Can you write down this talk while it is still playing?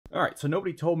All right, so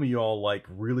nobody told me you all like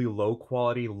really low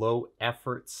quality, low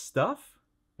effort stuff.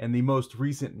 And the most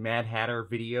recent Mad Hatter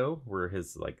video, where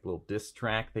his like little diss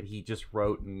track that he just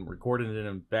wrote and recorded in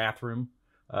a bathroom,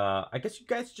 I guess you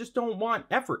guys just don't want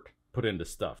effort put into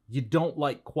stuff. You don't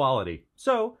like quality.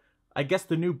 So I guess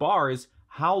the new bar is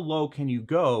how low can you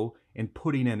go in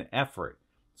putting in effort?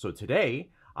 So today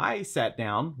I sat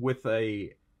down with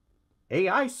a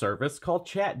AI service called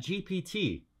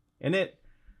ChatGPT, and it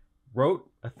wrote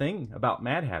a thing about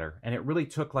Mad Hatter, and it really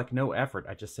took like no effort.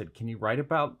 I just said, can you write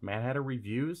about Mad Hatter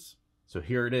reviews? So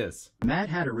here it is. Mad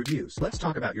Hatter reviews. Let's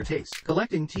talk about your taste.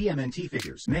 Collecting TMNT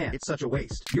figures. Man, it's such a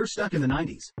waste. You're stuck in the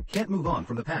 90s. Can't move on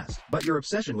from the past. But your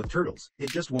obsession with turtles, it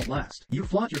just won't last. You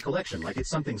flaunt your collection like it's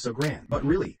something so grand. But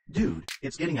really, dude,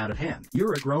 it's getting out of hand.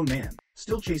 You're a grown man,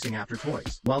 still chasing after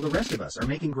toys, while the rest of us are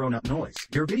making grown-up noise.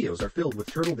 Your videos are filled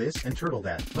with turtle this and turtle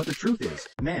that. But the truth is,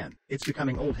 man, it's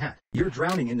becoming old hat. You're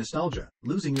drowning in nostalgia,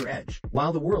 losing your edge.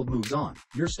 While the world moves on,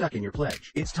 you're stuck in your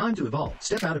pledge. It's time to evolve.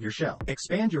 Step out of your shell.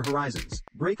 Expand your horizons.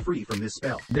 Break free from this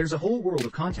spell. There's a whole world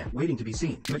of content waiting to be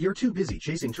seen, but you're too busy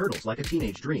chasing turtles like a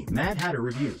teenage dream. Mad Hatter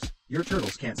reviews. Your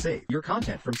turtles can't save your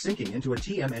content from sinking into a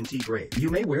TMNT grave. You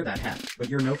may wear that hat, but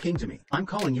you're no king to me. I'm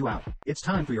calling you out. It's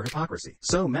time for your hypocrisy.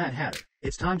 So Mad Hatter,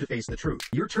 it's time to face the truth.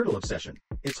 Your turtle obsession,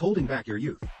 it's holding back your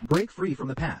youth. Break free from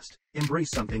the past.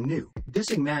 Embrace something new.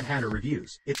 Dissing Mad Hatter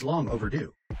reviews, it's long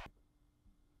overdue.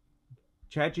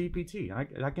 ChatGPT,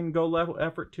 I can go level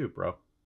effort too, bro.